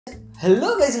Hello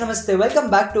guys, namaste, welcome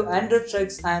back to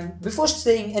AndroTrix, and before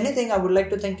saying anything I would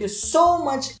like to thank you so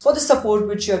much for the support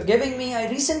which you are giving me. I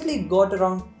recently got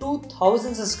around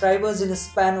 2000 subscribers in a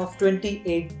span of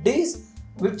 28 days,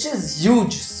 which is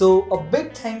huge. So a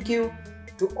big thank you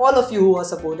to all of you who are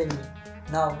supporting me.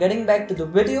 Now getting back to the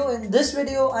video, in this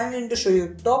video I'm going to show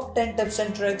you top 10 tips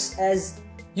and tricks as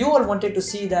you all wanted to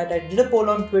see that. I did a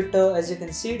poll on Twitter, as you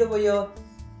can see it over here.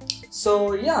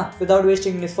 So yeah, without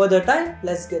wasting any further time,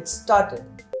 let's get started.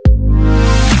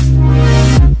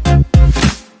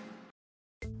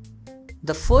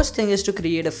 The first thing is to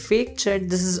create a fake chat.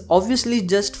 This is obviously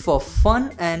just for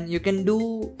fun and you can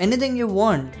do anything you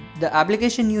want. The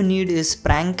application you need is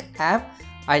Prank app.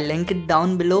 I'll link it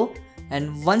down below.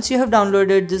 And once you have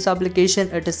downloaded this application,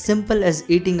 it is simple as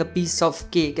eating a piece of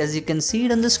cake. As you can see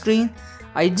it on the screen,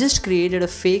 I just created a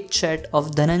fake chat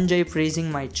of Dhananjay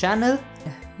praising my channel.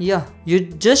 Yeah, you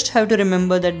just have to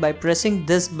remember that by pressing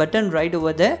this button right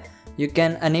over there, you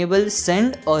can enable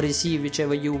send or receive,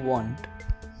 whichever you want.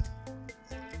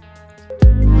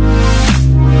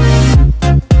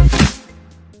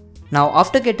 Now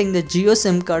after getting the Jio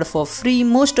SIM card for free,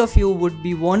 most of you would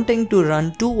be wanting to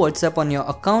run 2 WhatsApp on your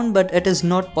account, but it is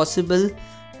not possible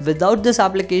without this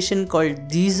application called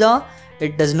Deeza.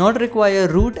 It does not require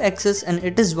root access and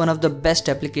it is one of the best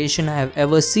applications I have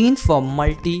ever seen for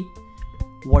multi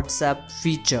WhatsApp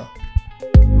feature.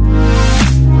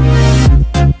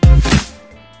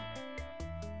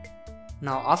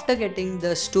 Now after getting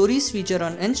the stories feature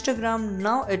on Instagram,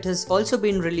 now it has also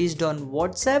been released on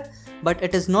WhatsApp, but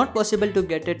it is not possible to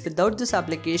get it without this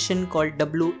application called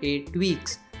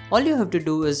WHATAPP. All you have to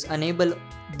do is enable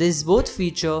this both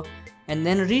feature and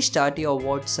then restart your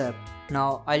WhatsApp.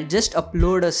 Now I'll just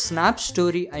upload a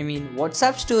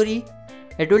WhatsApp story.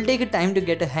 It will take a time to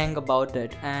get a hang about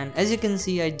it, and as you can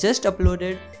see I just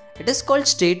uploaded. It is called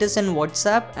status in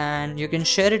WhatsApp and you can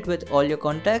share it with all your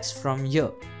contacts from here.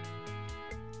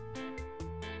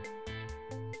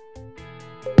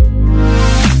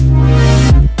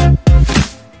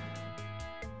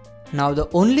 Now the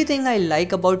only thing I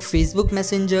like about Facebook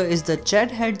Messenger is the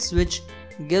CHATHEADS, which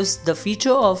gives the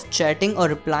feature of chatting or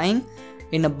replying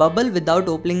in a bubble without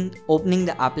opening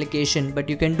the application, but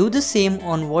you can do the same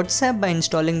on WhatsApp by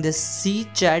installing this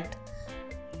CHAT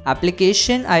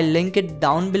application. I'll link it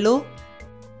down below,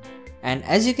 and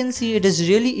as you can see it is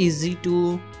really easy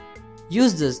to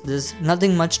use this. There's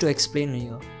nothing much to explain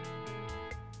here.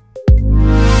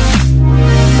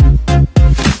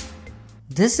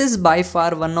 This is by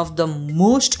far one of the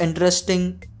most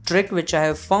interesting trick which I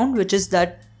have found, which is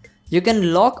that you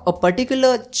can lock a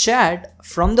particular chat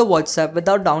from the WhatsApp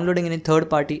without downloading any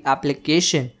third-party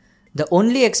application. The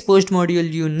only exposed module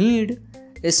you need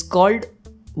is called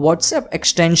WhatsApp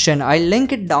extension. I'll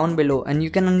link it down below and you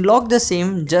can unlock the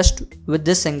same just with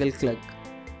this single click.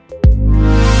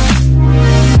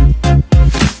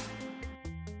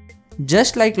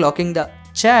 Just like locking the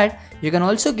chat, you can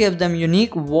also give them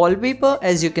unique wallpaper.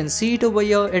 As you can see it over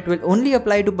here, it will only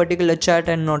apply to particular chat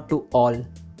and not to all.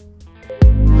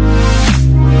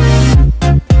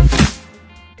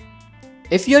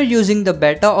 If you are using the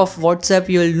beta of WhatsApp,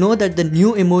 you will know that the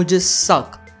new emojis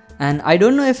suck. And I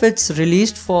don't know if it's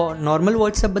released for normal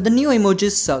WhatsApp, but the new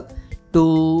emojis suck.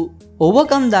 To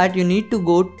overcome that, you need to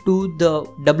go to the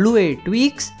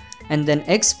WHATAPP and then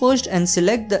XPOSED and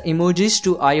select the emojis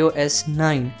to iOS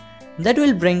 9. That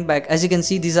will bring back, as you can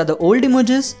see, these are the old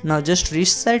emojis. Now just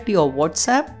reset your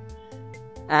WhatsApp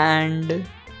and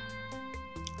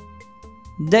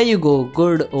there you go,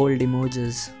 good old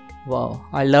emojis. Wow,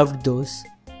 I loved those.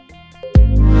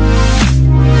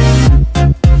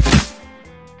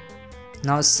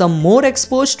 Now some more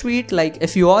exposed tweet, like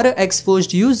if you are an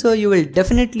exposed user, you will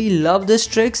definitely love this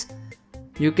tricks.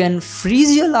 You can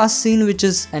freeze your last scene, which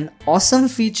is an awesome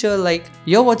feature, like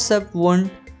your WhatsApp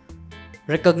won't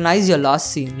recognize your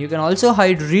last scene. You can also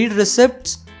hide read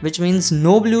receipts, which means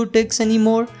no blue ticks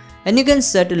anymore, and you can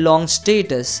set a long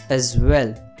status as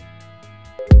well.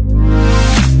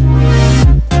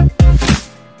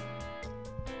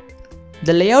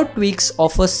 The layout tweaks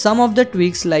offer some of the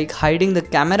tweaks like hiding the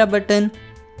camera button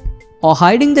or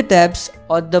hiding the tabs,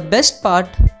 or the best part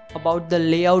about the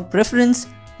layout preference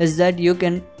is that you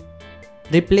can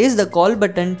replace the call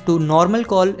button to normal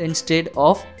call instead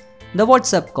of the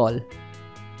WhatsApp call.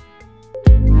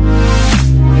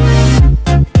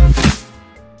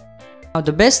 Now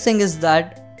the best thing is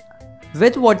that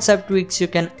with WhatsApp tweaks you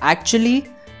can actually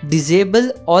disable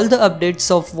all the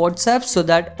updates of WhatsApp so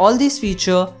that all these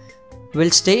features will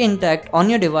stay intact on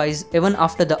your device even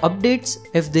after the updates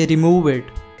if they remove it.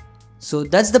 So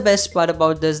that's the best part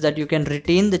about this, that you can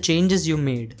retain the changes you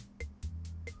made.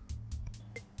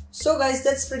 So guys,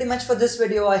 that's pretty much for this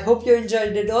video. I hope you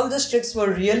enjoyed it. All these tricks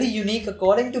were really unique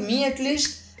according to me at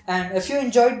least. And if you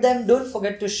enjoyed them, don't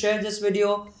forget to share this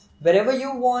video wherever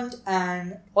you want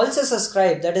and also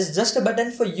subscribe. That is just a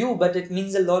button for you, but it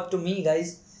means a lot to me,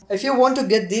 guys. If you want to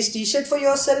get this t-shirt for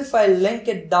yourself, I'll link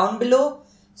it down below.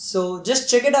 So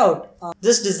just check it out.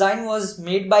 This design was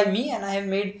made by me and I have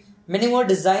made many more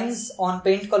designs on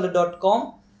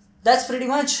paintcolor.com. That's pretty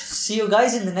much. See you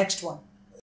guys in the next one.